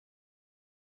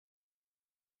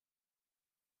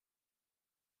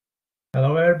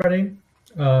Hello, everybody.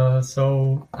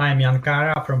 So I'm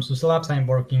Kára from SUSE Labs. I'm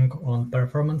working on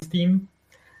performance team,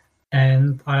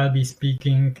 and I'll be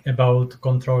speaking about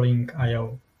controlling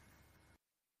I/O.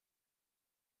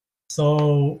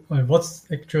 So what's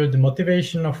actually the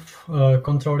motivation of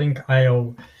controlling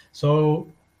I/O? So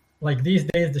like these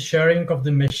days, the sharing of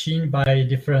the machine by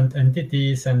different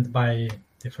entities, and by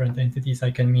different entities,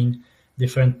 I can mean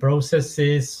different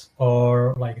processes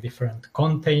or like different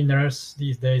containers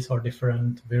these days, or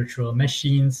different virtual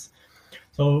machines.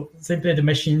 So simply the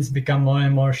machines become more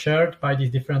and more shared by these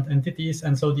different entities.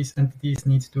 And so these entities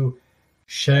need to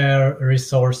share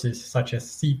resources such as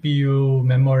CPU,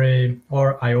 memory,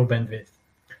 or IO bandwidth.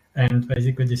 And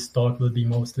basically this talk will be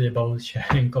mostly about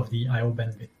sharing of the IO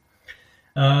bandwidth.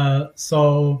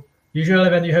 So usually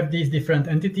when you have these different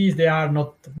entities, they are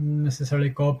not necessarily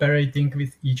cooperating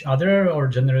with each other, or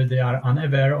generally they are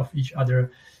unaware of each other.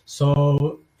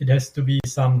 So it has to be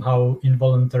somehow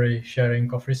involuntary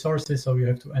sharing of resources. So you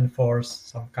have to enforce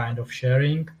some kind of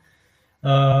sharing.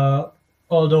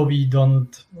 Although we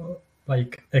don't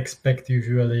like expect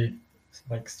usually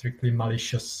like strictly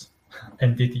malicious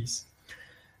entities.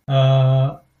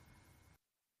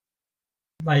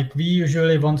 Like we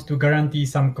usually want to guarantee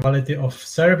some quality of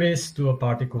service to a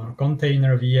particular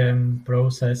container, VM,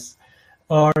 process,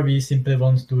 or we simply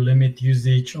want to limit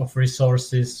usage of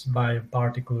resources by a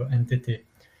particular entity.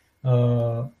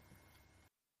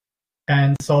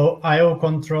 And so IO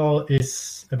control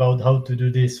is about how to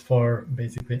do this for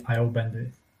basically IO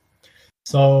bandwidth.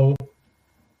 So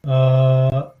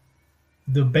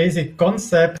the basic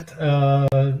concept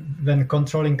when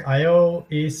controlling IO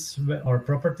is, or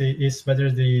property is,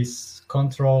 whether this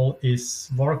control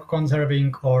is work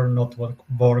conserving or not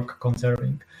work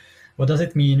conserving. What does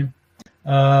it mean?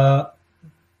 Well,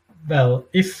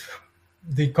 if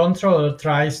the controller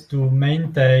tries to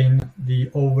maintain the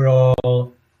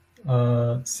overall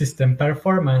system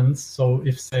performance, so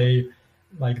if say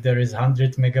like there is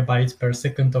 100 megabytes per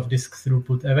second of disk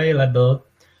throughput available,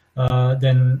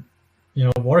 then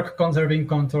work conserving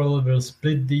controller will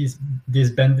split this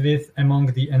bandwidth among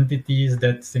the entities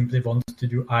that simply want to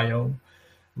do IO,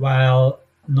 while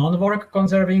non-work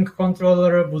conserving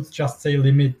controller would just say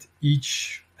limit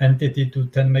each entity to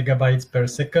 10 megabytes per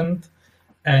second.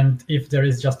 And if there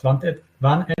is just one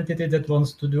entity that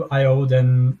wants to do IO,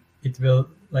 then it will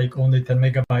like only 10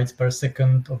 megabytes per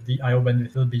second of the IO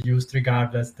bandwidth will be used,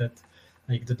 regardless that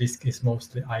like the disk is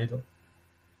mostly idle.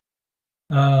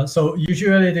 So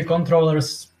usually the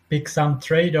controllers pick some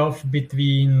trade-off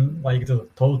between like the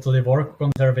totally work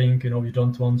conserving, you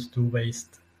don't want to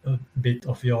waste a bit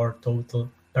of your total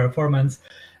performance,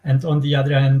 and on the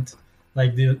other hand,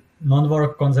 like the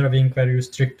non-work conserving, where you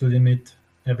strictly limit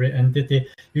every entity.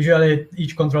 Usually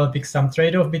each controller picks some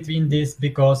trade-off between this,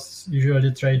 because usually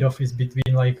the trade-off is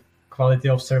between like quality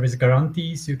of service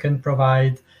guarantees you can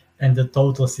provide and the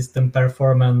total system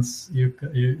performance you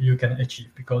can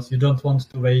achieve, because you don't want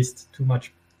to waste too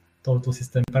much total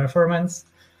system performance.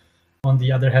 On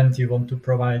the other hand, you want to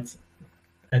provide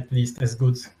at least as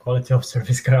good quality of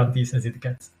service guarantees as it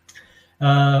gets.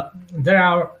 There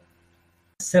are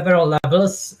several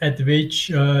levels at which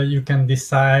you can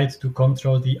decide to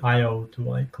control the IO, to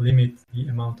like limit the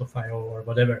amount of IO or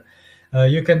whatever.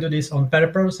 You can do this on per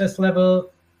process level,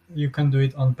 you can do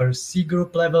it on per C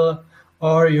group level,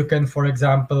 or you can, for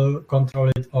example, control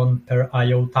it on per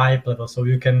IO type level. So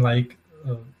you can like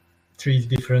treat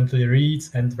differently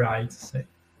reads and writes, say.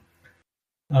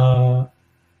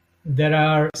 There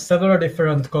are several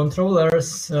different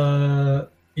controllers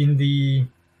in the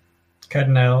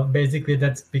kernel. Basically,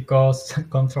 that's because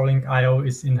controlling IO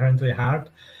is inherently hard.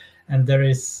 And there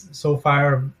is, so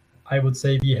far, I would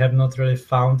say we have not really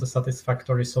found a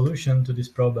satisfactory solution to this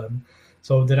problem.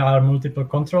 So there are multiple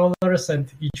controllers,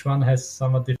 and each one has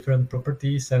somewhat different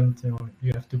properties, and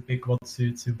you have to pick what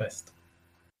suits you best.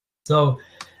 So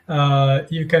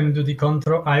you can do the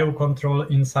IO control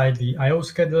inside the IO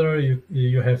scheduler.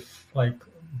 You have like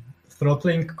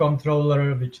throttling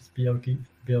controller, which is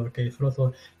BLK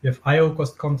throttle. You have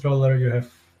iocost controller. You have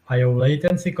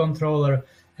iolatency controller,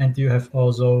 and you have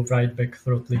also writeback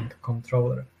throttling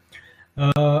controller.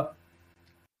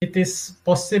 It is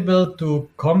possible to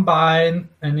combine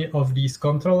any of these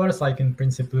controllers. Like in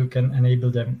principle, you can enable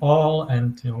them all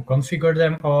and configure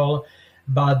them all,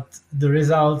 but the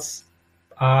results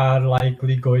are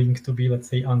likely going to be, let's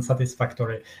say,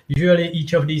 unsatisfactory. Usually,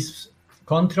 each of these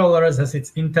controllers has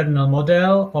its internal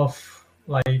model of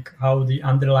like how the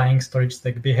underlying storage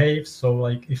stack behaves. So,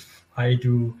 like if I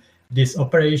do this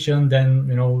operation, then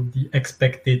the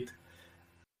expected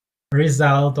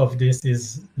result of this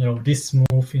is this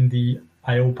move in the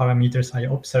IO parameters I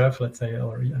observe, let's say,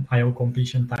 or an IO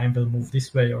completion time will move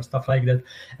this way or stuff like that.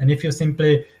 And if you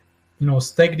simply,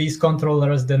 stack these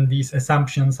controllers, then these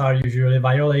assumptions are usually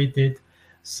violated.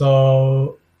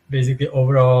 So basically,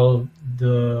 overall,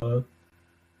 the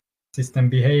system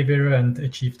behavior and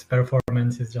achieved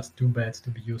performance is just too bad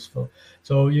to be useful.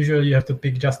 So usually you have to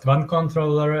pick just one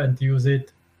controller and use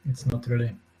it. It's not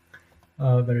really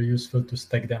very useful to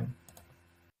stack them.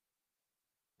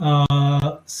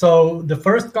 So the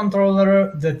first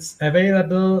controller that's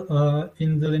available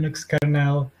in the Linux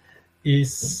kernel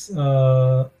is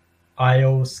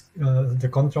IO, the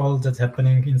control that's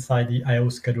happening inside the IO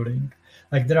scheduling.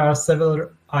 Like there are several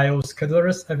IO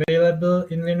schedulers available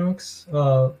in Linux.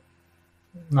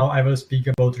 Now I will speak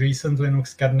about recent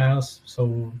Linux kernels,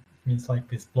 so it means like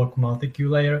this block multi-queue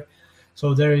layer.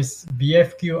 So there is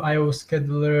BFQ IO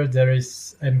scheduler, there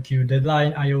is MQ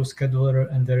deadline IO scheduler,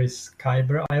 and there is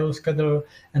Kyber IO scheduler.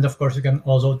 And of course, you can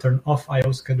also turn off IO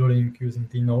scheduling using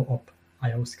the no-op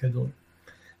IO scheduler.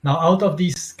 Now, out of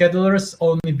these schedulers,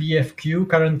 only BFQ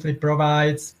currently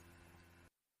provides,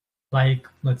 like,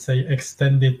 let's say,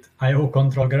 extended IO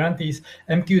control guarantees.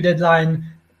 MQ deadline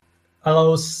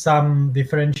allows some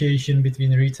differentiation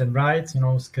between reads and writes,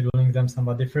 scheduling them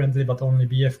somewhat differently, but only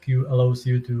BFQ allows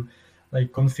you to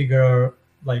configure,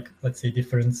 let's say,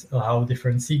 how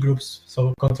different C groups,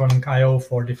 so controlling IO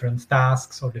for different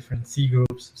tasks or different C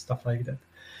groups, stuff like that.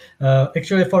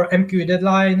 Actually, for MQ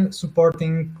deadline,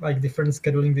 supporting different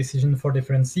scheduling decision for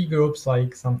different C groups,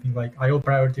 like something like IO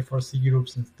priority for C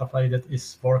groups and stuff like that,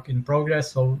 is work in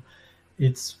progress. So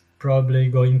it's probably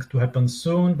going to happen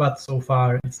soon, but so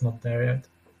far it's not there yet.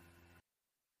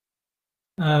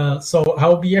 So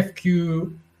how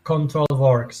BFQ control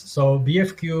works. So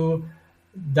BFQ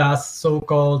does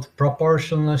so-called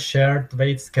proportional shared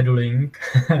weight scheduling,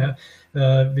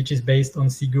 which is based on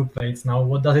C group weights. Now,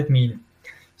 what does it mean?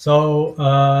 So,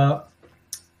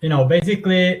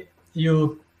 basically,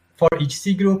 for each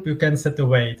C group, you can set a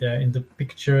weight. In the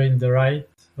picture in the right,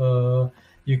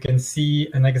 you can see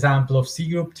an example of C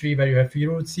group tree where you have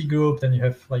your root C group, then you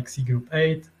have C group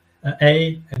A,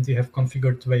 and you have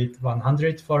configured weight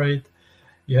 100 for it.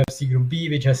 You have C group B,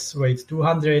 which has weight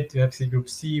 200. You have C group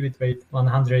C with weight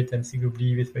 100 and C group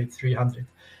D with weight 300.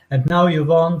 And now you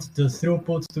want the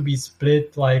throughput to be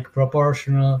split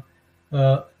proportional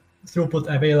throughput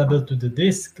available to the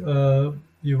disk.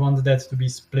 You want that to be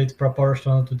split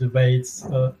proportional to the weights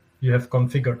you have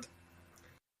configured.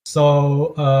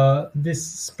 So this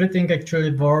splitting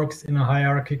actually works in a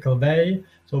hierarchical way.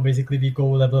 So basically, we go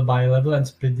level by level and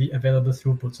split the available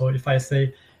throughput. So if I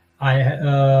say I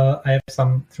have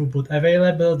some throughput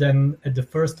available, then at the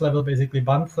first level, basically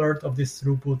 1/3 of this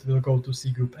throughput will go to C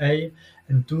group A,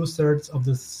 and 2/3 of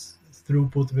this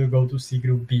throughput will go to C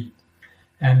group B.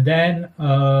 And then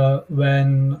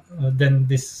then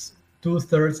this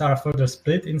 2/3 are further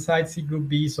split inside C group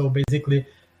B. So basically,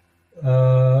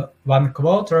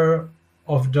 1/4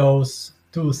 of those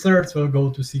 2/3 will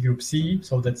go to C group C.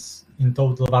 So that's in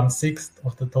total 1/6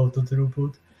 of the total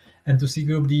throughput. And to C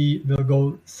group D will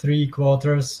go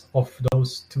 3/4 of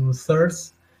those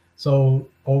 2/3. So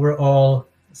overall,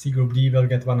 C group D will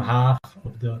get 1/2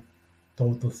 of the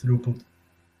total throughput.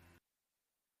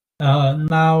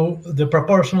 Now, the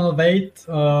proportional weight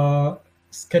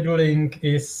scheduling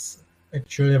is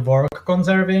actually work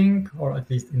conserving, or at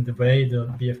least in the way the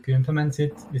BFQ implements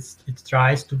it, it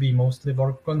tries to be mostly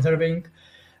work conserving.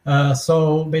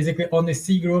 So basically, only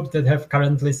C groups that have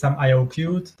currently some IO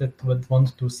queued, that would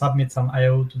want to submit some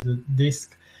IO to the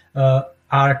disk,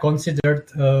 are considered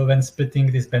when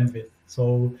splitting this bandwidth.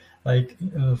 So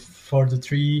for the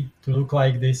tree to look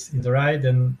like this in the right,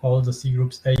 then all the C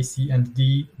groups A, C, and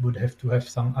D would have to have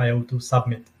some IO to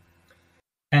submit.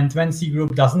 And when C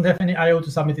group doesn't have any IO to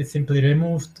submit, it's simply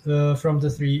removed from the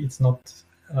tree. It's not,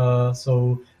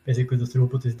 so basically the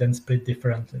throughput is then split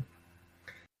differently.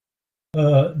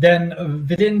 Then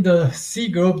within the C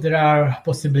group, there are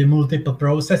possibly multiple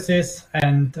processes,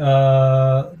 and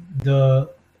the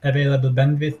available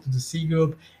bandwidth to the C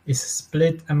group is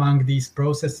split among these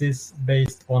processes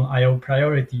based on IO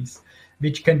priorities,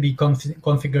 which can be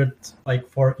configured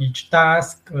for each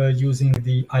task using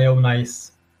the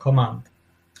ionize command,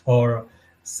 or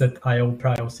set IO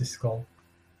priorities is called.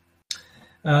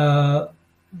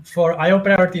 For IO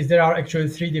priorities, there are actually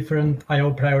 3 different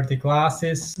IO priority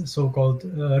classes, so-called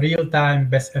real-time,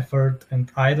 best effort,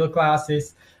 and idle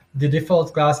classes. The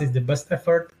default class is the best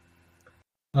effort.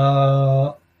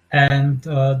 And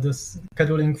the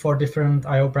scheduling for different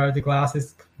IO priority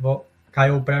classes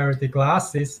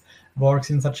works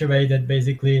in such a way that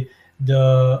basically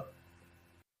the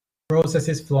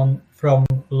processes from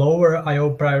lower IO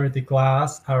priority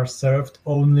class are served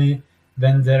only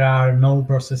when there are no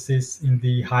processes in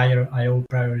the higher IO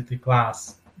priority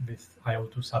class with IO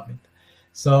to submit.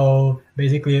 So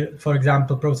basically, for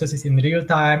example, processes in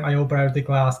real-time IO priority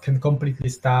class can completely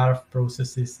starve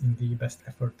processes in the best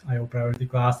effort IO priority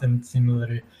class, and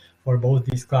similarly for both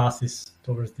these classes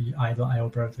towards the idle IO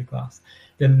priority class.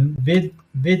 Then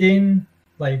within,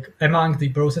 like among the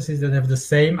processes that have the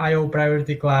same IO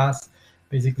priority class,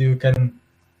 basically you can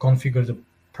configure the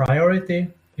priority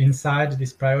inside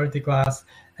this priority class,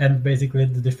 and basically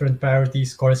the different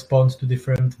priorities correspond to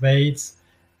different weights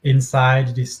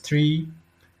inside this tree.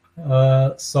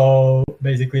 So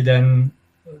basically then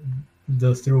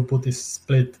the throughput is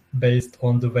split based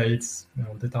on the weights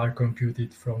that are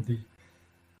computed from the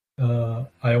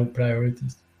IO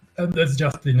priorities. And that's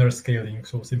just linear scaling.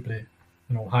 So simply,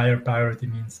 higher priority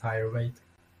means higher weight.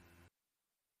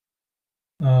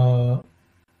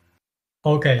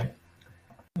 Okay.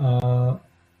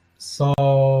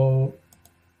 So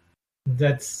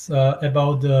that's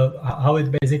about how it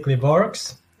basically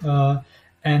works.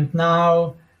 And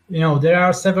now, there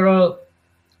are several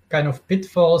kind of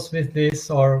pitfalls with this,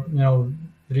 or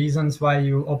reasons why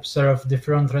you observe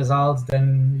different results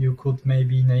than you could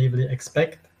maybe naively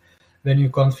expect when you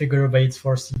configure weights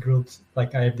for C groups,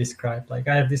 like I have described. Like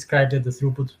I have described that the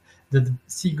throughput, that the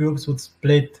C groups would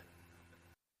split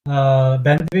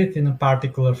bandwidth in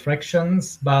particular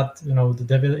fractions, but the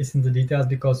devil is in the details,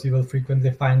 because you will frequently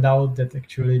find out that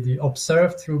actually the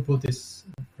observed throughput is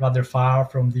rather far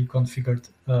from the configured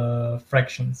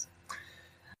fractions.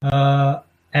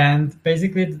 And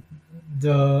basically,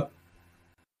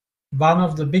 one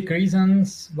of the big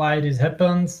reasons why this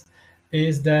happens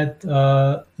is that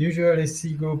usually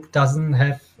C group doesn't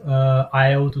have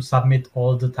IO to submit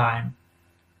all the time.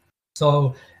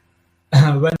 So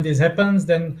when this happens,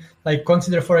 then like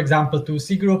consider, for example, two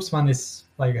C groups. One is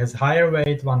like has higher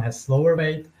weight, one has lower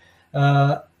weight,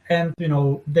 and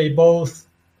they both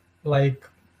like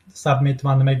submit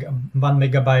 1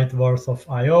 megabyte worth of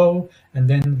IO, and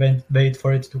then wait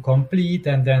for it to complete,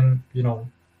 and then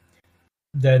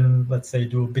then let's say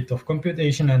do a bit of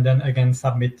computation, and then again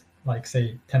submit like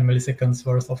say 10 milliseconds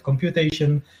worth of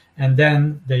computation, and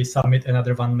then they submit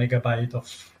another 1 megabyte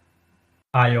of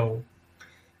IO.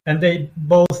 And they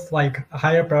both, like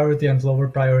higher priority and lower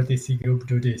priority C group,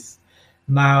 do this.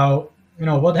 Now,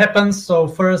 what happens? So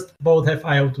first, both have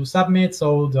IO to submit.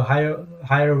 So the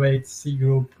higher weight C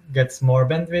group gets more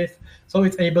bandwidth. So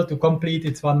it's able to complete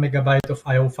its 1 megabyte of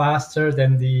IO faster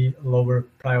than the lower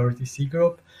priority C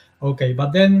group. Okay,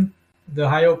 but then the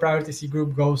higher priority C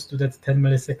group goes to that 10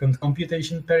 millisecond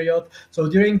computation period. So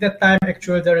during that time,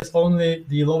 actually, there is only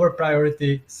the lower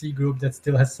priority C group that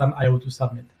still has some IO to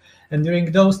submit. And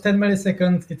during those 10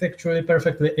 milliseconds, it's actually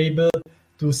perfectly able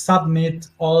to submit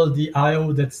all the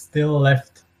IO that's still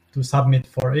left to submit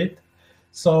for it.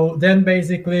 So then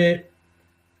basically,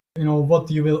 what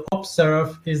you will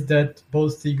observe is that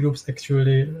both C groups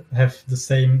actually have the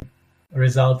same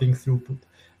resulting throughput,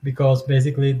 because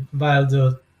basically while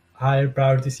the higher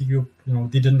priority C group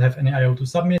didn't have any IO to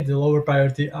submit, the lower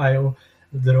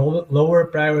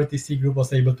priority C group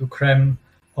was able to cram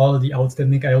all the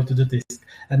outstanding IO to the disk.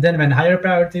 And then when higher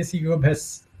priority C group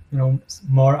has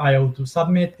more IO to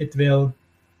submit, it will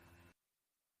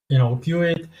queue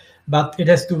it, but it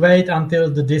has to wait until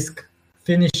the disk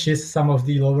finishes some of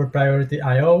the lower priority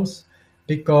IOs,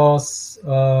 because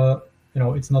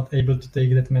it's not able to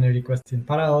take that many requests in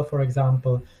parallel, for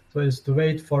example. So it has to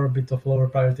wait for a bit of lower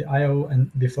priority IO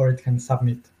and before it can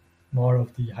submit more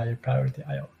of the higher priority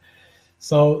IO.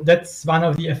 So that's one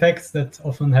of the effects that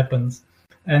often happens.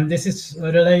 And this is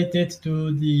related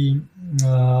to the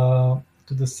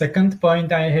second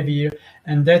point I have here,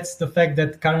 and that's the fact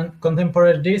that current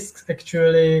contemporary disks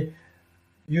actually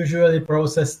usually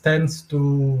process tens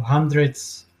to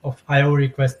hundreds of IO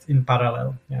requests in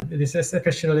parallel. Yeah, this is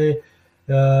especially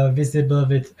visible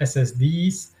with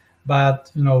SSDs,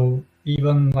 but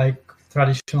even like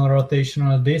traditional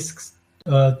rotational disks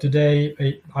today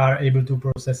are able to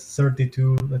process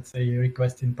 32, let's say,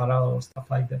 requests in parallel or stuff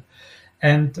like that.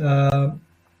 And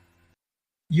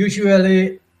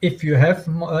usually, if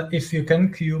you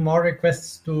can queue more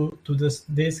requests to this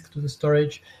disk, to the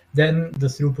storage, then the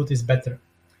throughput is better.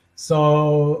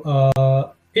 So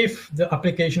if the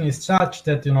application is such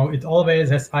that it always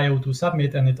has IO to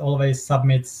submit and it always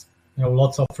submits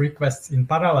lots of requests in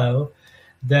parallel,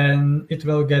 then it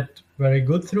will get very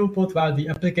good throughput. While the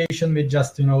application will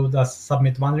just does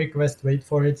submit one request, wait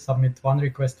for it, submit one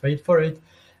request, wait for it,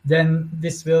 then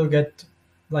this will get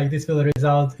this will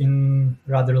result in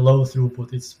rather low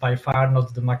throughput. It's by far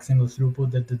not the maximal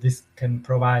throughput that the disk can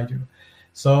provide you.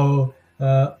 So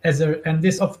and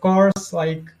this of course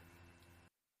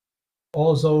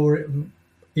also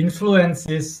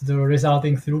influences the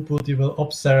resulting throughput you will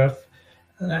observe.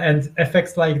 And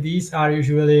effects like these are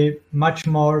usually much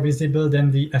more visible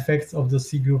than the effects of the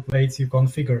C group weights you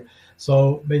configure.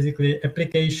 So basically,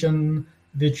 application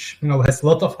which has a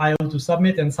lot of I/O to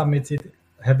submit and submits it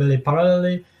heavily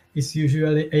parallelly is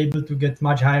usually able to get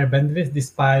much higher bandwidth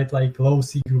despite low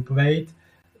C group weight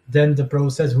than the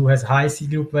process who has high C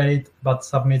group weight but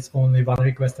submits only one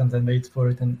request and then waits for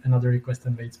it and another request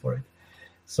and waits for it.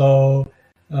 So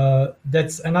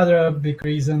that's another big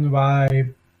reason why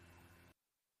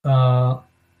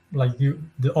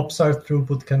the observed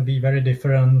throughput can be very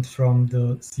different from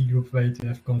the C group weight you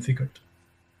have configured.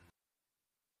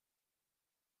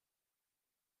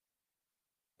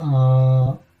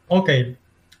 Okay,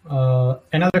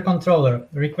 another controller,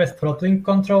 request throttling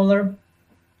controller.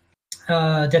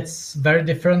 That's very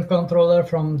different controller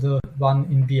from the one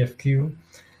in BFQ.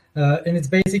 In its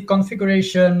basic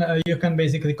configuration, you can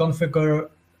basically configure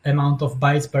amount of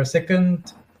bytes per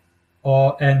second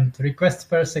and requests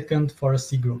per second for a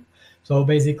C group. So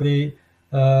basically,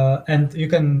 and you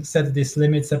can set this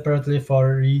limit separately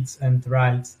for reads and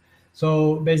writes.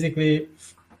 So basically,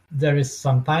 there is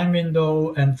some time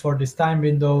window, and for this time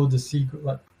window, the C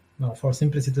group, for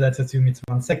simplicity, let's assume it's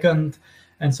 1 second.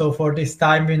 And so for this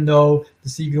time window, the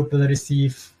C group will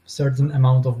receive certain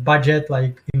amount of budget,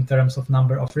 in terms of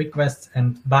number of requests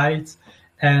and bytes.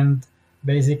 And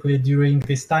basically, during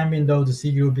this time window, the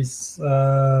C group is,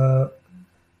 the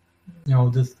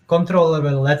controller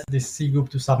will let this C group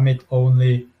to submit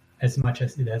only as much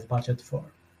as it has budget for.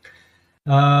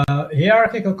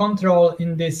 Hierarchical control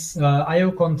in this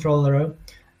I/O controller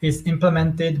is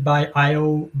implemented by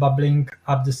I/O bubbling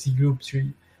up the C group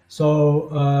tree.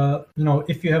 So,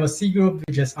 if you have a C group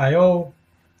which has I/O,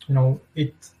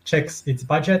 it checks its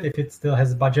budget. If it still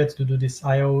has budget to do this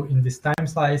I/O in this time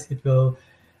slice, it will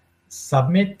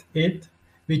submit it,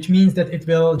 which means that it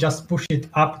will just push it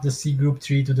up the C group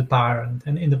tree to the parent.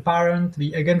 And in the parent,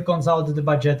 we again consult the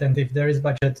budget. And if there is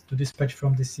budget to dispatch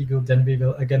from the C group, then we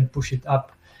will again push it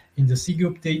up in the C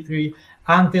group tree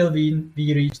until we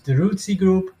reach the root C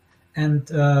group. And,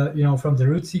 from the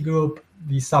root C group,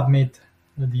 we submit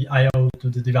the I/O to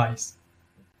the device.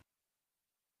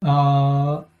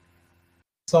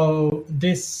 So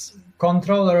this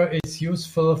controller is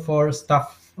useful for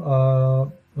stuff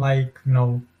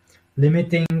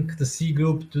limiting the C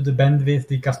group to the bandwidth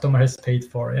the customer has paid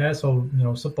for. Yeah. So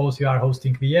suppose you are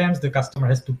hosting VMs, the customer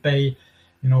has to pay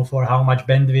for how much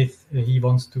bandwidth he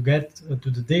wants to get to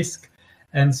the disk,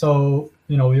 and so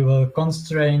we will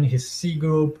constrain his C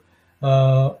group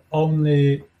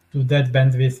only to that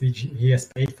bandwidth which he has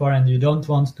paid for, and you don't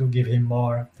want to give him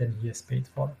more than he has paid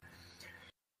for.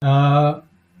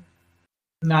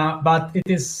 Now, but it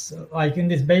is in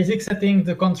this basic setting,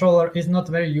 the controller is not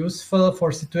very useful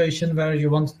for situation where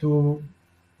you want to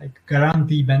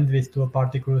guarantee bandwidth to a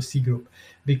particular C group,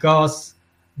 because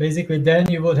basically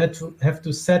then you would have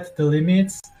to set the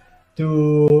limits to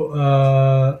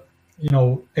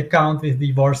account with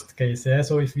the worst case. Yeah?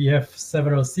 So if we have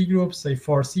several C groups, say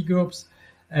 4 C groups,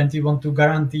 and you want to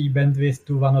guarantee bandwidth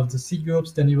to one of the C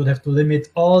groups, then you would have to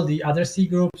limit all the other C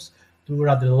groups to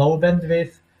rather low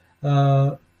bandwidth,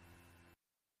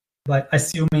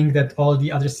 assuming that all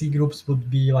the other C groups would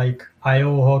be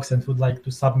I/O hogs and would like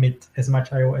to submit as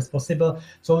much I/O as possible,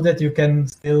 so that you can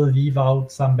still leave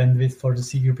out some bandwidth for the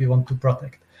C group you want to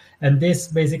protect. And this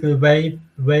basically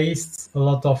wastes a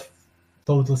lot of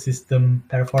total system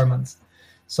performance.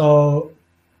 So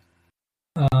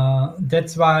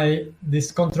that's why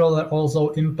this controller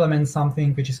also implements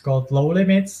something which is called low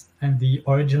limits, and the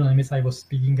original limits I was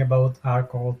speaking about are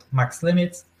called max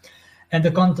limits. And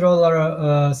the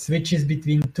controller switches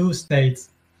between 2 states.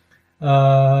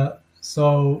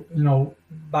 So,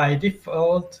 by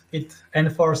default, it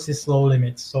enforces low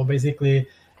limits. So basically,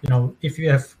 if you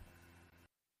have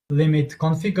low limit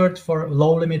configured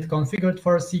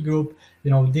for a C group,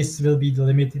 this will be the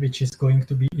limit which is going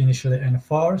to be initially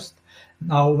enforced.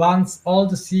 Now, once all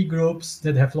the C groups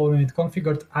that have low limit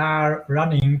configured are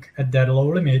running at their low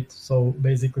limit, so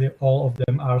basically all of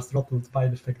them are throttled by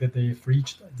the fact that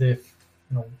they've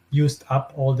used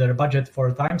up all their budget for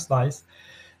a time slice,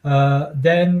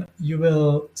 then you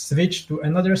will switch to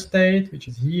another state, which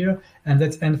is here, and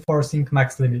that's enforcing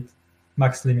max limits.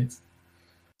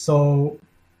 So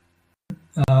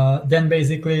then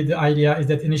basically the idea is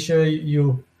that initially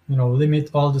you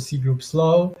limit all the C groups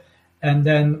low, and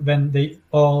then when they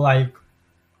all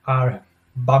are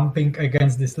bumping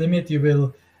against this limit, you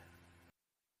will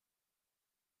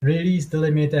release the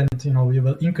limit, and you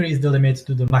will increase the limit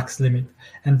to the max limit.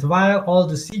 And while all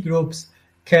the C groups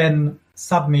can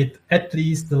submit at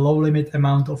least the low limit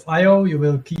amount of IO, you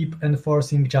will keep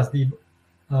enforcing just the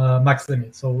max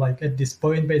limit. So like at this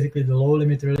point, basically the low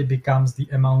limit really becomes the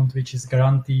amount which is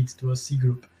guaranteed to a C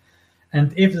group.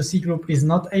 And if the C group is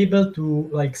not able to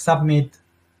like submit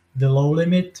the low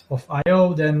limit of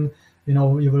IO, then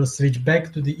you will switch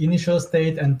back to the initial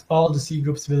state, and all the C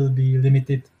groups will be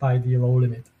limited by the low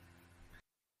limit.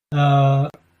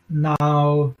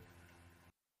 Now,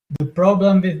 the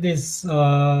problem with this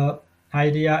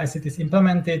idea as it is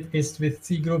implemented is with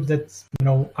C groups that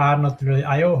are not really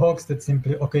IO hogs, that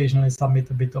simply occasionally submit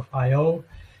a bit of IO,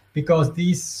 because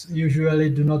these usually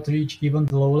do not reach even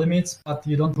the low limits. But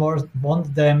you don't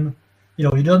want them, you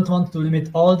don't want to limit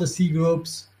all the C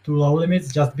groups to low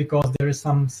limits just because there is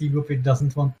some C group which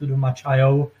doesn't want to do much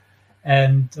IO,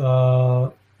 and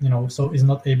so is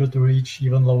not able to reach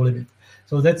even low limit.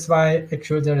 So that's why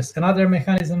actually there is another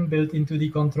mechanism built into the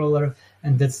controller,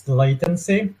 and that's the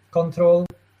latency control.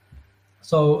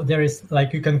 So there is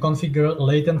like you can configure a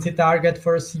latency target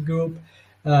for a C group,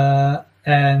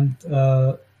 and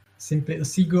simply a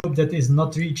C group that is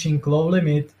not reaching low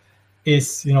limit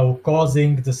is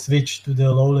causing the switch to the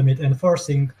low limit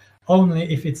enforcing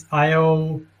only if its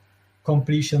IO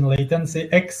completion latency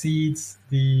exceeds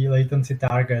the latency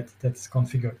target that's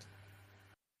configured.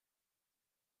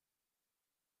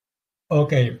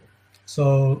 Okay,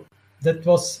 so that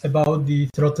was about the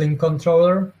throttling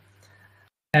controller,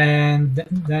 and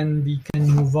then we can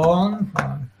move on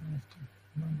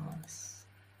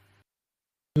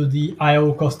to the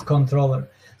iocost controller.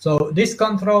 So this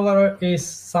controller is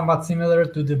somewhat similar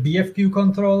to the BFQ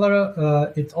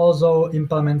controller. It also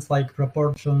implements like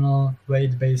proportional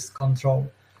weight-based control,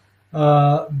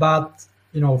 but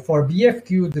for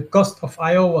BFQ, the cost of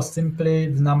IO was simply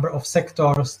the number of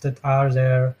sectors that are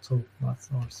there. So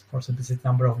for simplicity,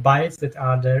 number of bytes that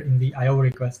are there in the IO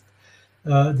request.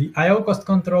 The IO cost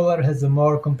controller has a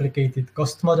more complicated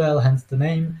cost model, hence the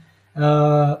name.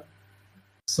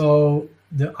 So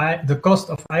the cost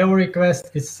of IO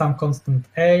request is some constant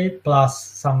A plus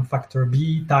some factor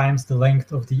B times the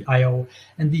length of the IO.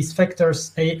 And these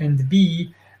factors A and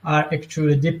B are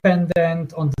actually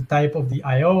dependent on the type of the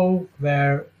IO,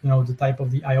 where the type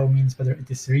of the IO means whether it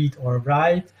is read or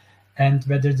write, and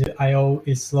whether the IO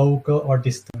is local or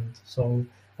distant. So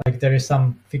like there is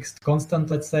some fixed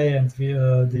constant, let's say, and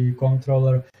the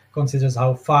controller considers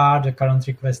how far the current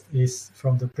request is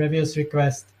from the previous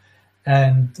request,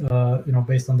 and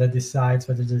based on that decides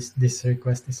whether this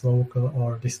request is local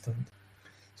or distant.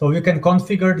 So you can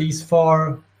configure these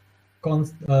four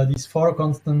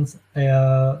constants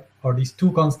or these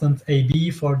two constants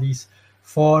AB for these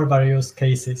four various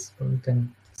cases. So you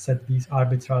can set these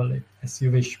arbitrarily as you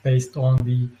wish based on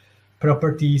the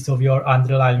properties of your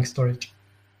underlying storage.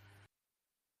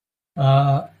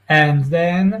 And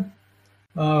then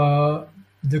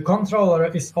the controller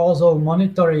is also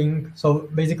monitoring. So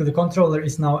basically the controller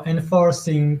is now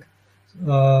enforcing,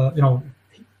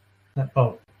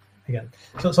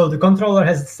 So the controller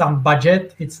has some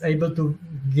budget. It's able to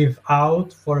give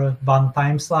out for a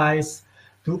one-time slice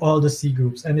to all the C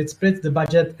groups, and it splits the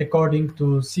budget according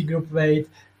to C group weight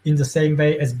in the same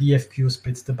way as BFQ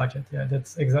splits the budget. Yeah,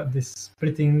 that's exact. This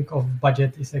splitting of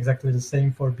budget is exactly the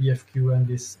same for BFQ and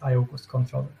this iocost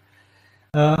controller.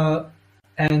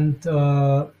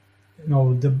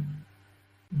 The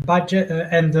budget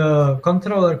and the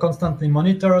controller constantly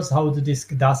monitors how the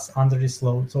disk does under this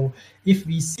load. So if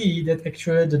we see that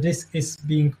actually the disk is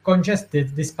being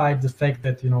congested despite the fact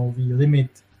that we limit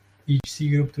each C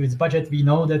group to its budget, we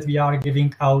know that we are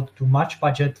giving out too much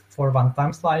budget for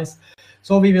one-time slice.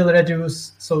 So we will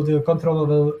reduce, so the controller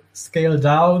will scale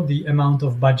down the amount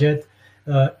of budget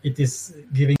it is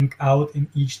giving out in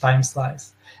each time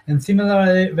slice. And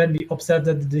similarly, when we observe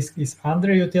that the disk is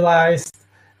underutilized,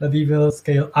 we will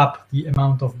scale up the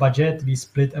amount of budget we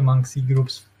split among C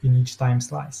groups in each time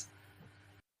slice.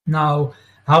 Now,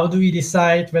 how do we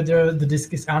decide whether the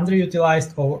disk is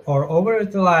underutilized or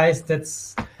overutilized?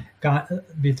 That's a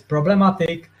bit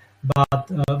problematic,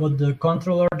 but what the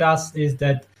controller does is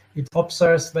that it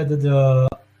observes whether the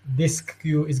disk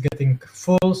queue is getting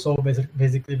full, so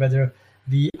basically whether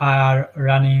we are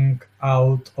running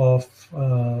out of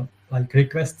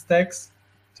request tags.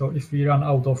 So if we run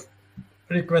out of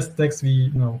request text,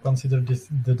 we consider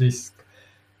the disk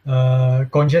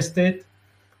congested,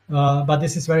 but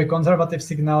this is very conservative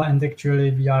signal, and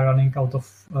actually we are running out of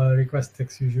request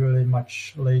text usually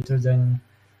much later than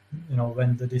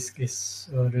when the disk is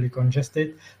really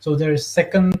congested. So there is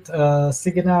second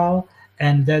signal,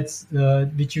 and that's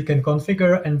which you can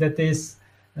configure, and that is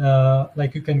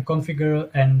like you can configure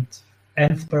an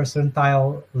nth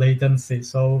percentile latency.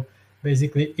 So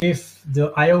basically, if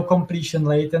the IO completion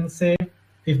latency,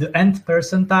 if the nth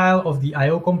percentile of the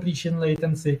IO completion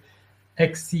latency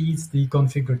exceeds the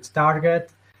configured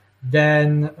target,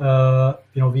 then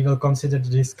we will consider the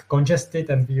disk congested,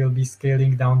 and we will be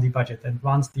scaling down the budget. And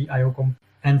once the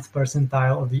nth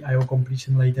percentile of the IO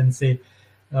completion latency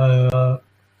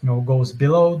goes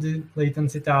below the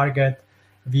latency target,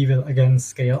 we will again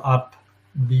scale up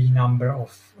the number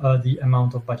of the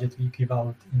amount of budget we give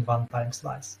out in one time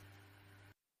slice.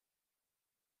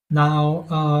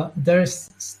 Now there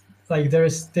is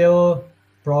still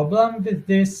problem with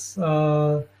this,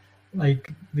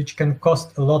 which can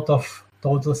cost a lot of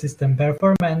total system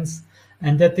performance,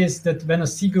 and that is that when a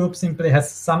C group simply has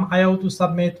some IO to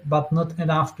submit, but not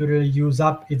enough to really use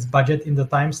up its budget in the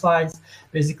time slice,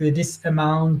 basically this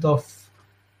amount of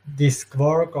disk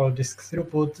work or disk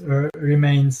throughput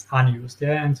remains unused.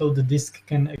 Yeah, and so the disk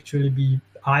can actually be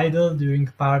idle during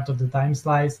part of the time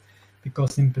slice,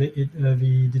 because simply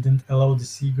we didn't allow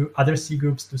the other C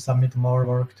groups to submit more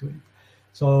work to it.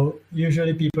 So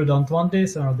usually people don't want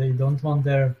this, or they don't want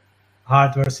their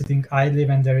hardware sitting idly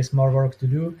when there is more work to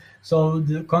do. So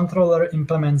the controller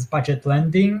implements budget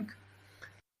lending.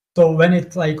 So when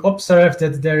it observes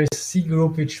that there is C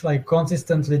group which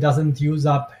consistently doesn't use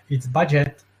up its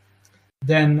budget,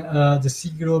 then the C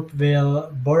group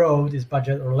will borrow this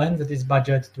budget or lend this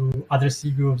budget to other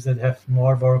C groups that have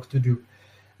more work to do.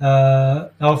 Now,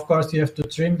 of course, you have to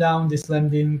trim down this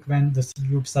lending when the C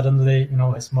group suddenly,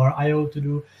 has more IO to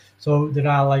do. So there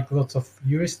are lots of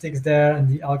heuristics there, and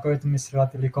the algorithm is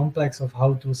relatively complex of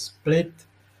how to split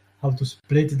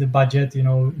the budget.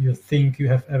 You think you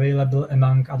have available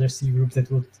among other C groups that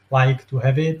would like to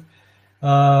have it.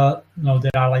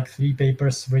 There are 3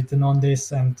 papers written on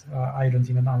this, and I don't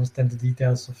even understand the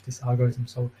details of this algorithm.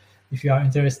 So if you are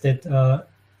interested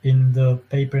in the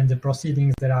paper, in the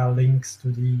proceedings, there are links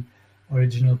to the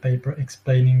original paper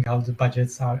explaining how the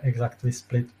budgets are exactly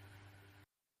split.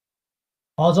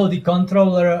 Also, the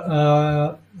controller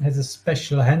has a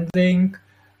special handling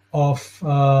of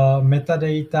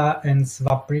metadata and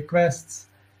swap requests.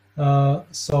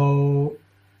 So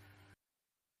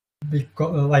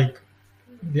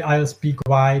I'll speak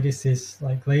why this is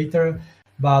later,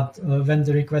 but when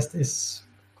the request is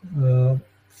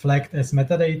flagged as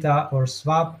metadata or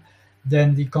swap,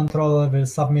 then the controller will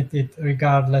submit it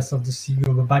regardless of the C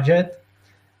group budget,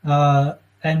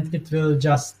 and it will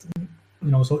just,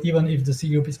 so even if the C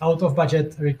group is out of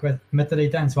budget,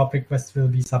 metadata and swap requests will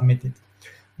be submitted.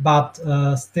 But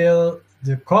still,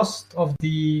 the cost of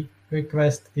the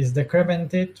request is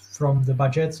decremented from the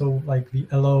budget. So we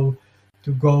allow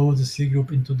to go the C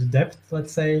group into the debt,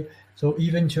 let's say. So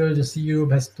eventually the C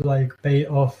group has to pay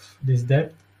off this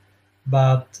debt,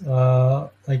 but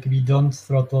we don't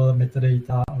throttle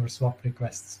metadata or swap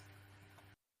requests.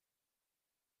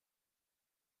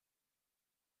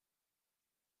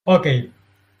 Okay,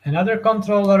 another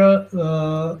controller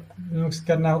Linux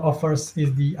kernel offers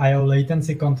is the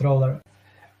iolatency controller.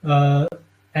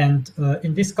 And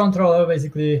in this controller,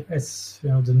 basically, as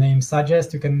the name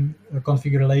suggests, you can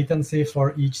configure latency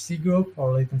for each C group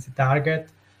or latency target.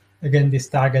 Again, this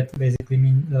target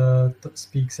basically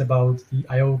speaks about the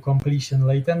IO completion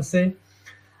latency.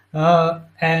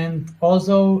 And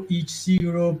also, each C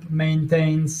group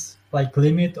maintains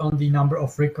limit on the number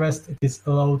of requests it is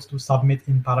allowed to submit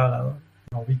in parallel.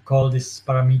 We call this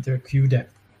parameter queue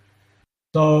depth.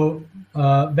 So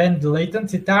when the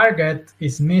latency target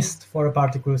is missed for a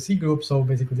particular C group, so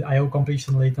basically the IO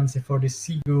completion latency for this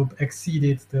C group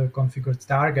exceeded the configured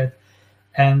target,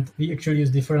 and we actually use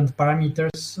different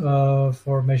parameters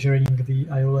for measuring the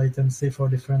IO latency for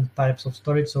different types of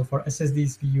storage. So for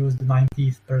SSDs, we use the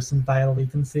 90th percentile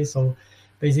latency. So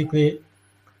basically,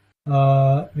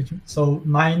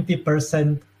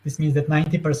 90%, this means that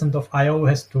 90% of IO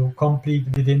has to complete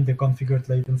within the configured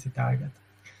latency target.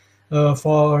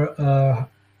 For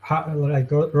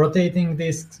rotating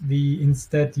disks, we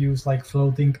instead use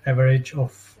floating average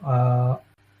of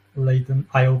latent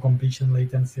IO completion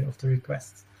latency of the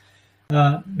requests.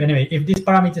 Anyway, if this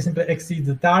parameter simply exceeds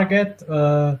the target,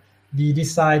 we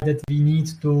decide that we need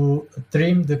to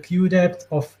trim the queue depth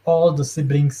of all the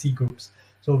sibling C groups.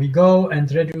 So we go and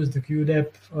reduce the queue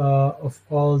depth of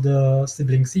all the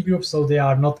sibling C groups, so they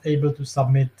are not able to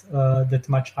submit that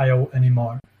much IO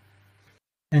anymore.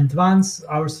 And once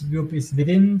our C group is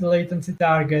within the latency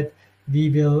target, we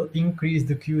will increase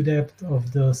the queue depth of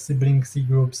the sibling C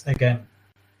groups again.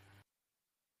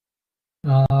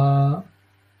 There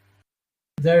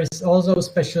is also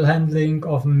special handling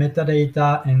of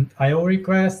metadata and I/O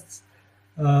requests.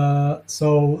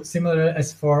 So similar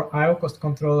as for iocost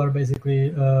controller,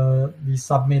 basically we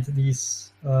submit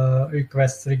these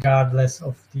requests regardless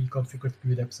of the configured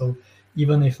queue depth. So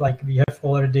even if like we have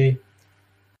already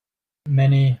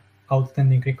many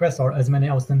outstanding requests or as many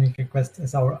outstanding requests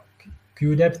as our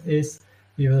queue depth is,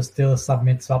 we will still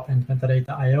submit swap and metadata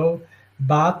I/O,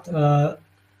 but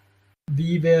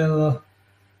we will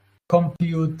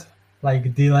compute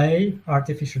like delay,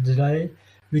 artificial delay,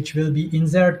 which will be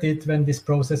inserted when this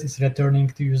process is returning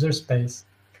to user space.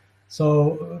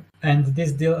 So, and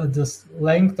this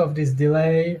length of this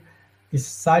delay is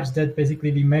such that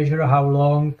basically we measure how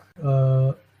long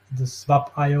the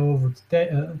swap I/O would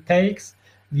takes.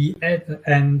 We add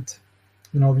and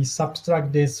we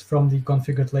subtract this from the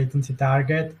configured latency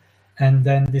target, and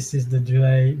then this is the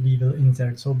delay we will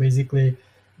insert. So basically,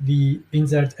 we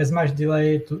insert as much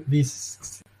delay to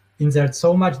this, insert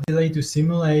so much delay to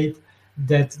simulate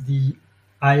that the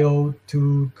I/O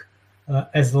took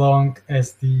as long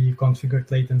as the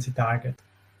configured latency target.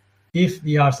 If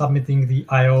we are submitting the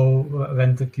I/O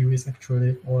when the queue is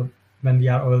actually, or when we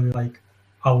are already like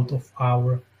out of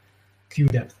our queue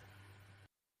depth.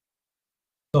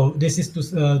 So this is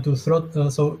to throttle.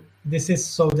 So this is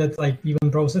so that like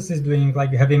even processes doing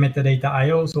like heavy metadata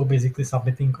I/O, so basically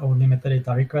submitting only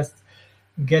metadata requests,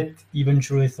 get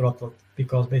eventually throttled,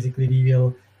 because basically we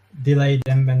will delay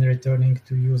them when returning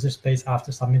to user space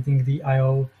after submitting the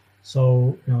I/O.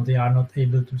 So they are not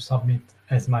able to submit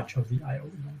as much of the I/O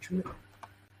eventually.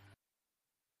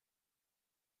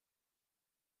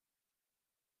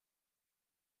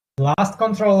 The last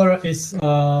controller is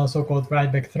so-called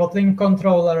writeback throttling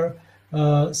controller.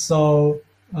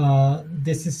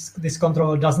 This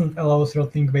controller doesn't allow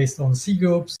throttling based on C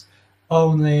groups,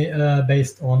 only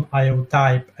based on I/O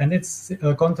type, and it's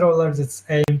a controller that's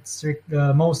aimed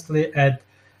mostly at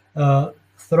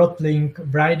throttling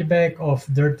writeback of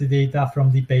dirty data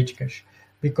from the page cache,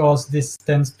 because this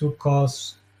tends to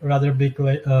cause rather big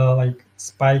like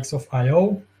spikes of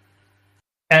I/O,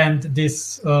 and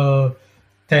this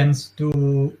tends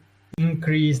to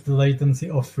increase the latency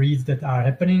of reads that are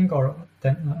happening, or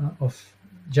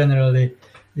generally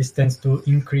this tends to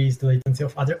increase the latency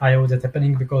of other I/O that's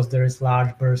happening, because there is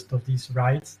large burst of these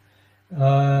writes.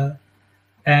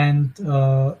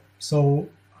 So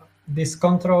this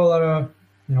controller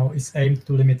is aimed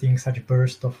to limiting such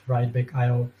burst of write-back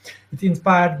I/O. It's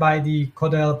inspired by the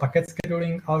Codel packet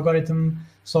scheduling algorithm,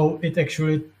 so it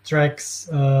actually tracks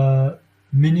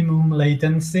minimum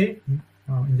latency.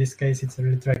 In this case, it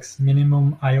really tracks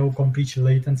minimum I/O completion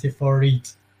latency for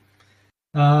reads.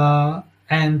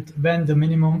 And when the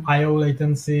minimum I/O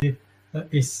latency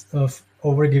is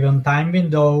over a given time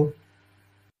window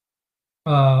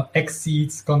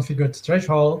exceeds configured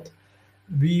threshold,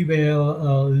 we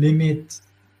will limit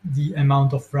the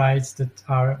amount of writes that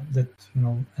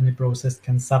any process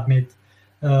can submit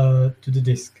to the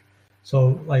disk.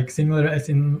 So like similar as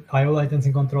in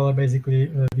iolatency controller,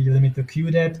 basically we limit the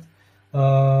queue depth,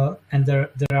 and there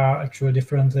are actually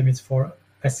different limits for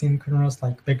asynchronous,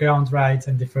 like background writes,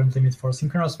 and different limits for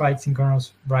synchronous writes.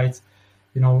 Synchronous writes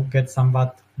get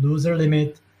somewhat looser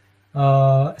limit,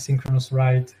 asynchronous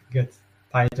write get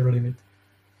tighter limit.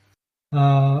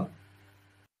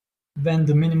 When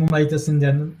the minimum latency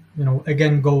then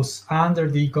again goes under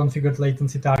the configured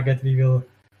latency target, we will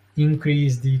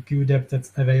increase the queue depth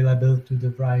that's available to the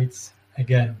writes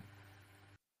again.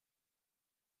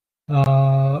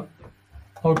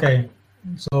 Okay,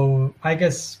 so I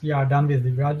guess we are done with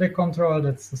the writeback control.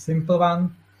 That's a simple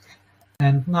one.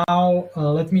 And now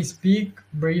let me speak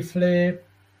briefly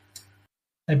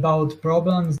about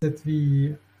problems that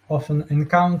we often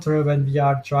encounter when we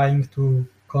are trying to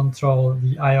control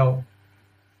the I/O.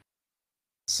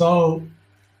 So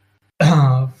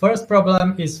first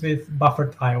problem is with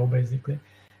buffered I/O, basically.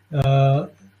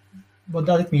 What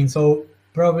does it mean? So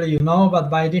probably but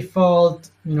by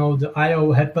default, the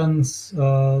I/O happens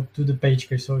to the page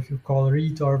cache. So if you call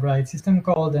read or write system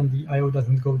call, then the I/O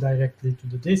doesn't go directly to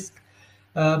the disk,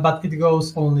 but it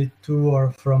goes only to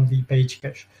or from the page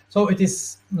cache. So it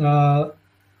is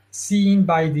seen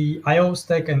by the I/O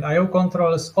stack and I/O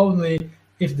controllers only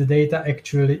if the data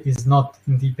actually is not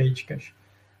in the page cache.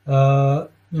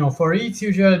 For reads,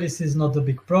 usually this is not a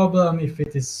big problem. If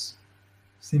it is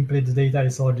simply the data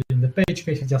is already in the page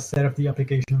cache, we just serve the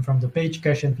application from the page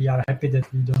cache, and we are happy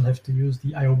that we don't have to use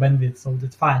the I/O bandwidth, so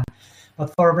that's fine.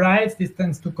 But for writes, this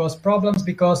tends to cause problems,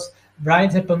 because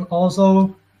writes happen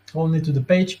also only to the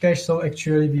page cache, so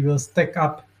actually we will stack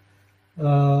up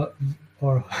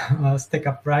or stack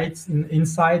up writes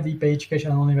inside the page cache,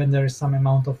 and only when there is some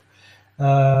amount of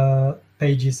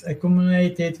pages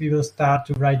accumulated, we will start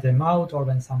to write them out, or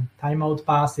when some timeout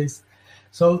passes.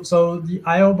 So the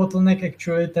I/O bottleneck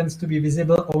actually tends to be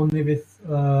visible only with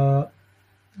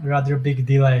rather big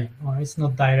delay, or it's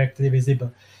not directly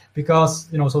visible, because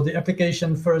so the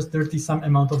application first dirties some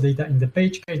amount of data in the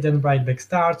page cache, then writeback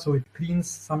starts, so it cleans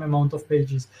some amount of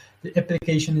pages. The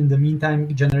application in the meantime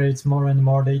generates more and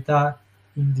more data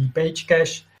in the page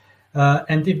cache,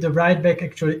 and if the writeback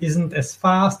actually isn't as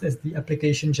fast as the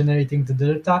application generating the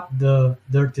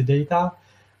dirty data,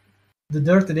 the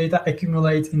dirty data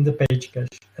accumulates in the page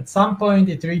cache. At some point,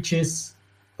 it reaches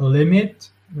a limit,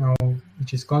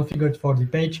 which is configured for the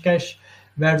page cache,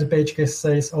 where the page cache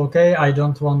says, okay, I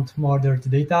don't want more dirty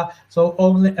data. So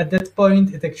only at that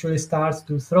point, it actually starts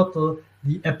to throttle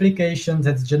the application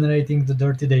that's generating the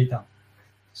dirty data.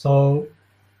 So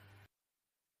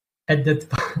at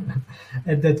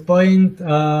that point,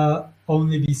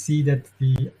 only we see that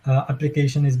the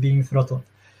application is being throttled.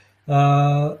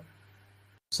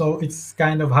 So it's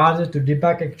kind of harder to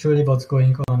debug actually what's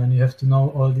going on, and you have to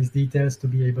know all these details to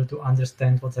be able to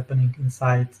understand what's happening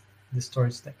inside the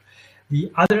storage stack.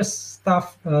 The other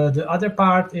stuff, the other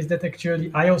part is that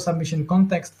actually I/O submission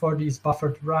context for these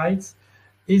buffered writes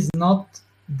is not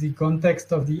the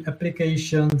context of the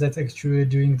application that's actually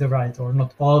doing the write, or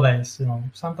not always.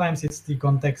 Sometimes it's the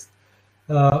context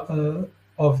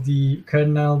of the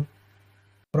kernel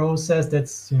process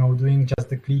that's doing just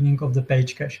the cleaning of the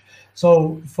page cache.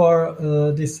 So for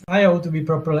this I/O to be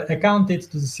properly accounted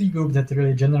to the C group that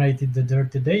really generated the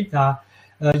dirty data,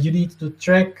 you need to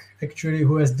track actually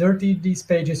who has dirtied these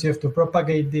pages. You have to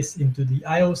propagate this into the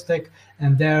I/O stack,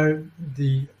 and there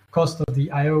the cost of the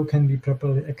I/O can be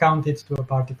properly accounted to a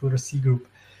particular C group.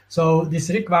 So this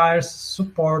requires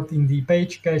support in the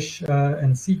page cache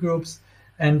and C groups.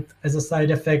 And as a side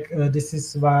effect, this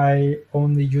is why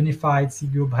only unified C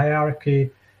group hierarchy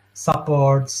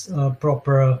supports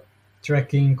proper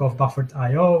tracking of buffered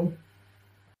I/O.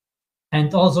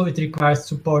 And also it requires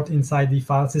support inside the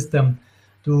file system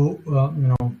to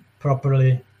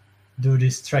properly do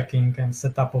this tracking and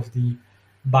setup of the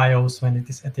BIOS when it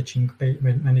is attaching,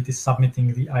 when it is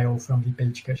submitting the I/O from the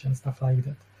page cache and stuff like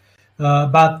that.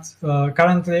 But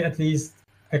currently, at least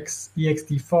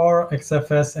ext4,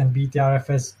 XFS, and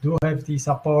BTRFS do have the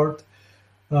support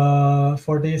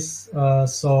for this.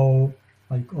 So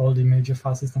like all the major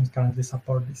file systems currently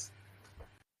support this.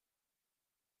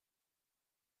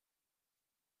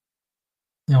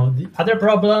 The other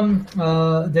problem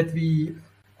that we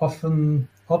often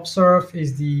observe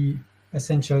is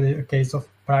essentially a case of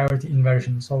priority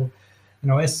inversion. So,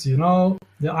 as you know,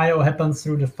 the I/O happens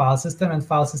through the file system, and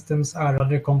file systems are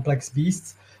rather complex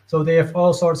beasts. So they have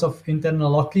all sorts of internal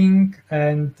locking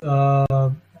and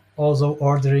also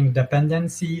ordering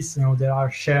dependencies. There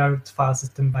are shared file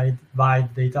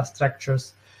system-wide data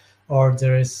structures, or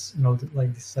there is,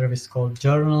 like this service called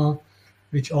journal,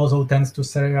 which also tends to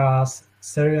serialize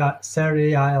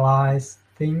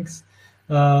things.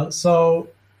 So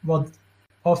what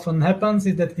often happens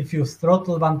is that if you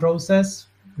throttle one process,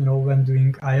 when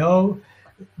doing I/O,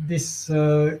 this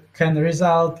can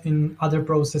result in other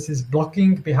processes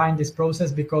blocking behind this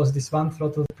process, because this one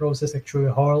throttled process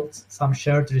actually holds some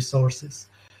shared resources.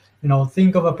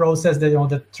 Think of a process that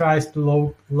that tries to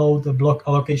load a block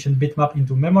allocation bitmap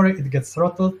into memory. It gets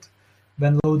throttled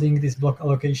when loading this block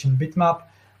allocation bitmap,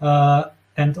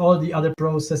 and all the other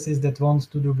processes that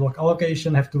want to do block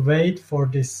allocation have to wait for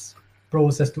this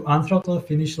process to unthrottle,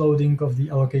 finish loading of the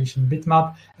allocation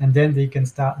bitmap, and then they can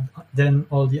start. Then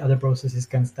all the other processes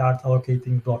can start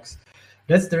allocating blocks.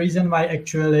 That's the reason why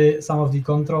actually some of the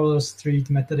controllers treat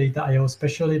metadata I/O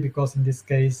specially, because in this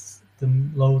case the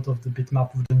load of the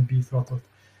bitmap wouldn't be throttled;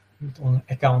 it would only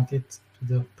account it to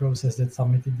the process that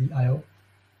submitted the I/O.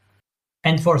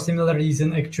 And for similar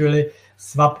reason, actually,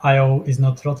 swap I/O is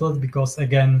not throttled, because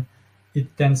again, it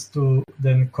tends to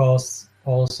then cause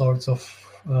all sorts of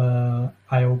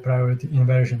I/O priority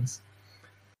inversions.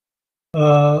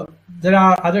 There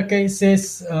are other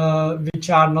cases which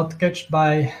are not catched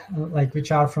by,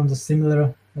 which are from the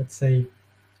similar, let's say,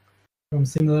 from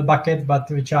similar bucket, but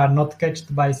which are not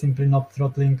catched by simply not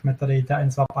throttling metadata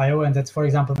and swap I/O. And that's, for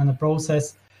example, when a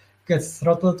process gets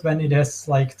throttled when it has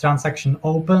transaction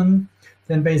open,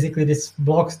 then basically this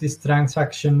blocks this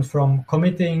transaction from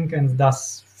committing, and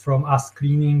thus from us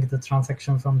cleaning the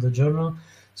transaction from the journal.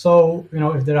 So,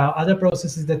 if there are other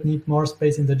processes that need more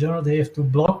space in the journal, they have to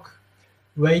block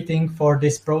waiting for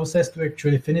this process to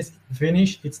actually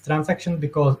finish its transaction,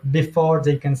 before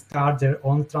they can start their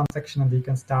own transaction and they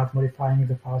can start modifying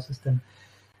the file system.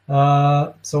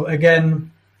 So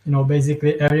again,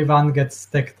 basically everyone gets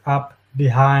stacked up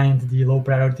behind the low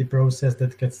priority process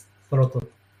that gets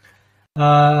throttled.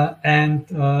 And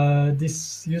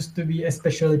this used to be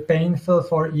especially painful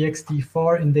for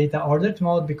ext4 in data ordered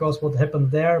mode, because what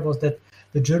happened there was that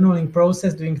the journaling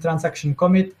process doing transaction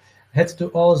commit had to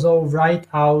also write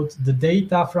out the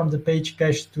data from the page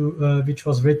cache to which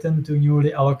was written to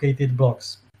newly allocated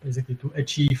blocks, basically to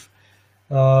achieve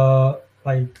to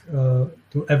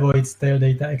avoid stale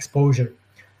data exposure.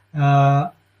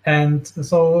 And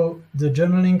so the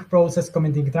journaling process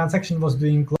committing transaction was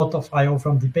doing a lot of I/O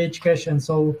from the page cache. And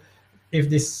so if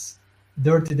this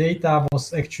dirty data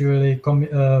was actually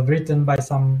written by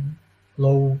some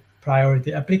low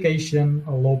priority application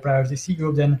or low priority C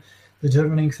group, then the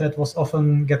journaling thread was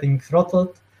often getting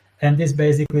throttled. And this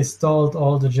basically stalled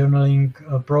all the journaling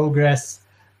progress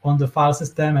on the file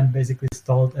system and basically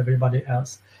stalled everybody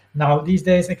else. Now, these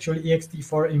days, actually,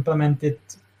 ext4 implemented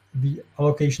the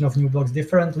allocation of new blocks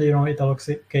differently. It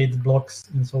allocates blocks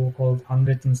in so-called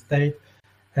unwritten state.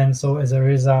 And so as a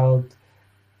result,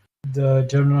 the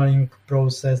journaling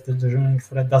process, the journaling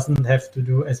thread doesn't have to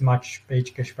do as much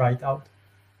page cache write out.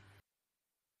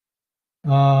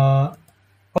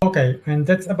 Okay, and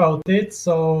that's about it.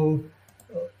 So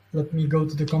let me go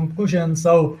to the conclusion.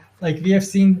 So like we have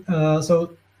seen,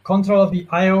 so control of the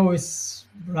I/O is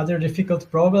rather difficult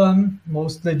problem,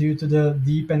 mostly due to the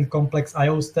deep and complex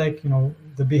I/O stack.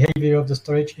 The behavior of the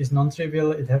storage is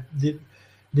non-trivial. It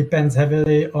depends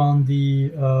heavily on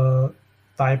the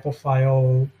type of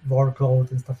I/O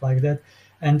workload and stuff like that.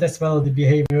 And as well, the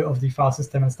behavior of the file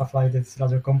system and stuff like that is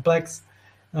rather complex.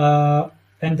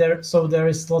 And there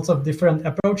is lots of different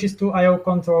approaches to I/O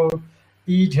control.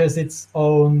 Each has its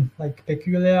own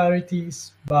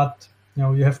peculiarities, but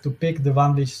you have to pick the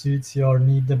one which suits your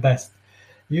need the best.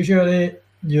 Usually,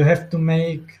 you have to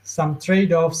make some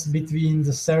trade-offs between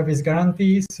the service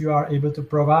guarantees you are able to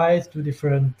provide to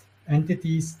different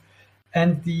entities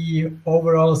and the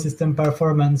overall system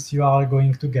performance you are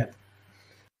going to get.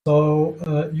 So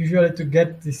usually to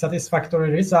get the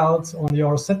satisfactory results on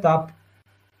your setup,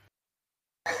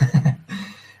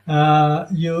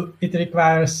 it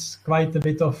requires quite a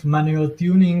bit of manual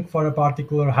tuning for a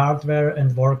particular hardware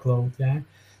and workload. Yeah.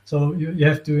 So you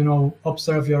have to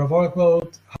observe your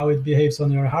workload, how it behaves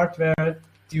on your hardware,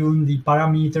 tune the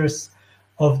parameters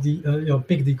of the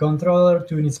pick the controller,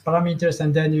 tune its parameters,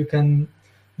 and then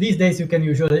these days you can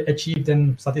usually achieve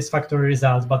them satisfactory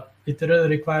results, but it really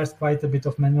requires quite a bit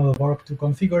of manual work to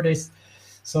configure this.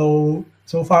 So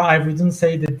far, I wouldn't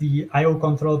say that the I/O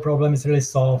control problem is really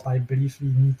solved. I believe we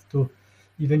need to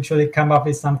eventually come up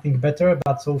with something better,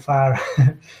 but so far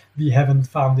we haven't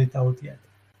found it out yet.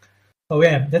 So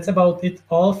yeah, that's about it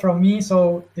all from me.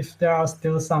 So if there are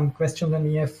still some questions, then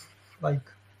we have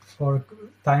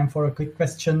time for a quick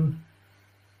question.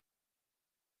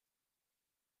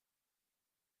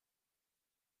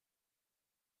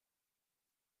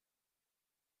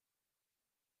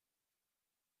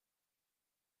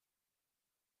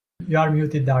 You are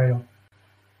muted, Dario.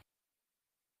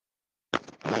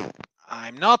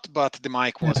 I'm not, but the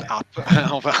mic was up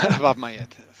above my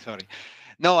head. Sorry.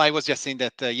 No, I was just saying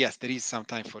that, yes, there is some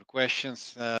time for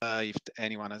questions if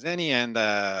anyone has any, and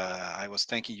I was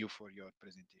thanking you for your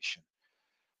presentation.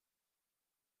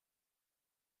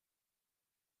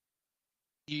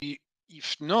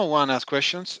 If no one has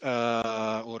questions,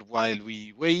 or while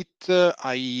we wait,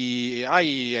 I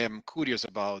am curious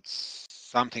about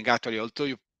something actually, although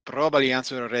you probably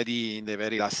answered already in the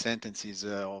very last sentences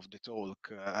of the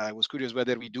talk. I was curious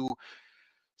whether we do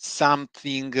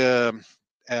something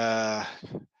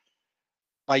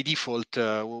by default,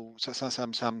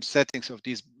 some settings of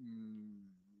this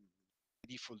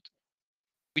default,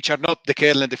 which are not the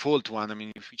kernel default one. I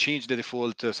mean, if we change the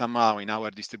default somehow in our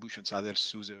distributions, other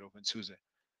SUSE or OpenSUSE.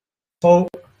 So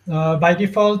by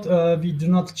default, we do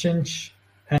not change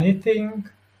anything.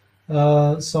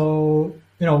 So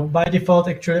by default,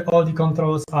 actually, all the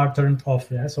controls are turned off.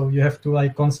 Yeah, so you have to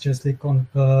consciously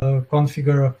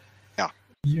configure. Yeah.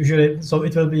 Usually, so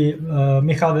it will be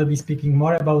Michal will be speaking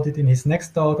more about it in his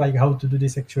next talk, like how to do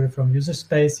this actually from user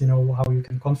space. How you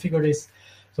can configure this.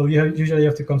 So you usually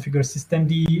have to configure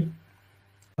systemd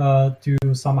to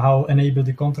somehow enable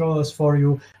the controllers for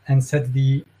you and set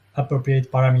the appropriate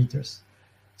parameters.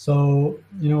 So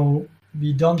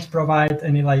we don't provide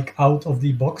any out of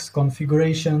the box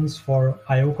configurations for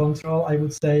I/O control, I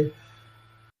would say.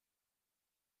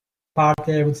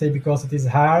 Partly, I would say because it is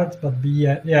hard, but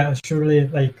yeah, surely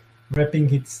wrapping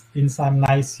it in some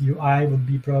nice UI would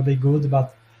be probably good.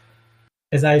 But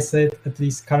as I said, at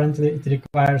least currently, it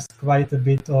requires quite a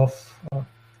bit of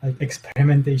like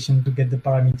experimentation to get the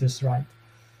parameters right.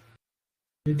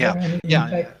 Is there any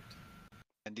impact?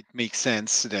 And it makes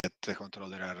sense that the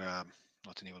controller are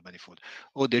not enabled by default.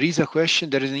 Oh, there is a question.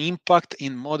 There is an impact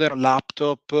in modern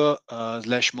laptop /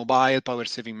 mobile power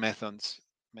saving methods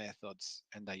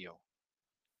and I/O.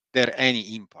 There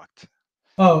any impact?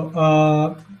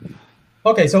 Oh,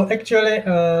 okay. So actually,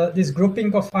 this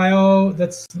grouping of I/O,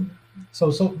 that's so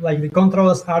like the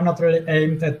controllers are not really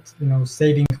aimed at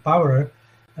saving power,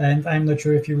 and I'm not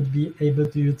sure if you would be able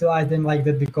to utilize them like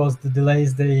that because the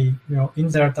delays they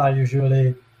insert are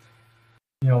usually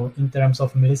in terms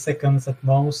of milliseconds at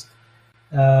most,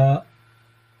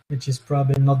 which is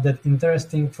probably not that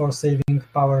interesting for saving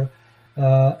power.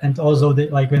 And also,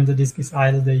 like when the disk is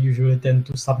idle, they usually tend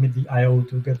to submit the I/O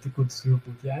to get the good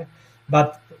throughput. Yeah,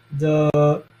 but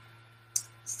the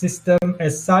system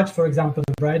as such, for example,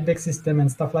 the writeback system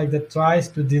and stuff like that, tries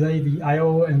to delay the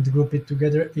I/O and group it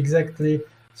together exactly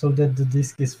so that the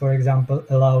disk is, for example,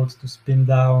 allowed to spin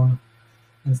down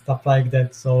and stuff like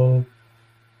that. So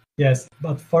yes,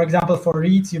 but for example, for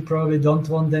reads, you probably don't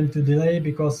want them to delay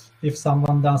because if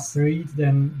someone does read,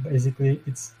 then basically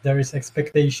there is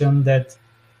expectation that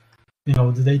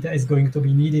the data is going to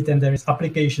be needed and there is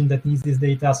application that needs this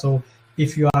data. So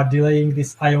if you are delaying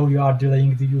this I/O, you are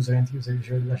delaying the user, and user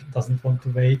usually doesn't want to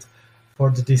wait for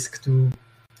the disk to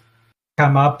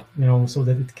come up, so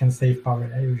that it can save power.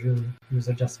 Usually,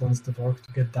 user just wants the work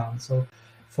to get done. So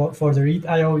for the read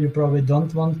I/O, you probably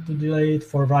don't want to delay it.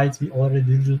 For writes, we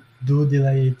already do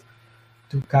delay it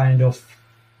to kind of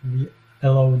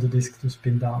allow the disk to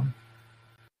spin down.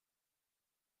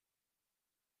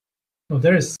 So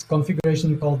there is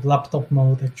configuration called laptop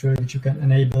mode actually, which you can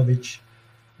enable, which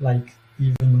like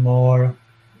even more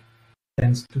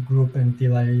tends to group and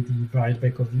delay the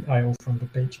writeback of the I/O from the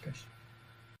page cache.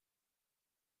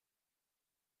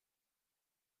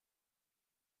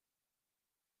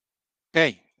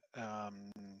 Okay.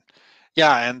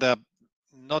 Yeah, and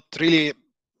not really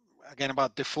again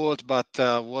about default, but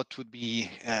what would be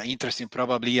interesting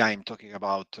probably, I'm talking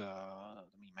about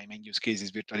my main use case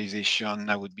is virtualization.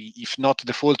 I would be, if not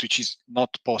default, which is not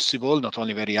possible, not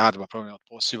only very hard, but probably not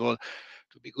possible,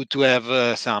 to be good to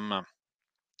have some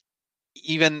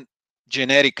even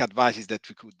generic advices that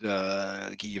we could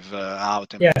give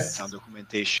out and Yes. some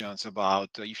documentations about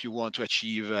if you want to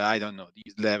achieve, I don't know,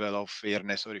 this level of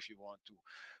fairness, or if you want to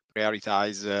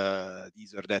prioritize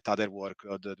this or that other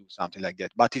workload, do something like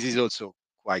that. But this is also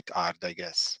quite hard, I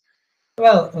guess.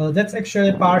 Well, that's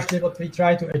actually partially what we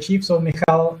try to achieve. So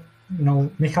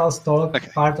Michal's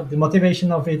talk, part of the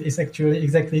motivation of it is actually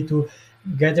exactly to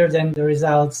gather then the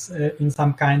results in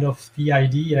some kind of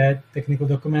TID, a technical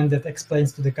document that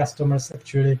explains to the customers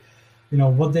actually,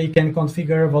 what they can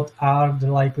configure, what are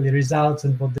the likely results,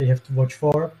 and what they have to watch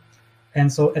for.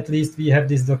 And so at least we have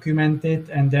this documented,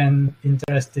 and then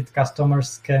interested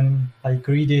customers can like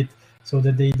read it so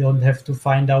that they don't have to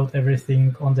find out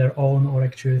everything on their own or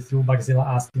actually through Bugzilla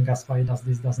asking us why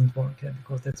this doesn't work. Yeah,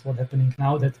 because that's what's happening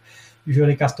now, that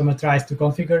usually customer tries to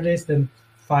configure this, then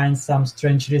finds some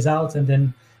strange results, and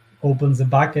then opens the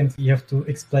bug, and we have to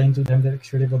explain to them that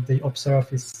actually what they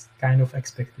observe is kind of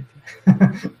expected.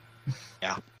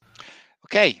 Yeah.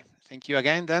 Okay. Thank you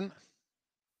again then.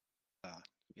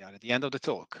 We are at the end of the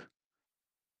talk.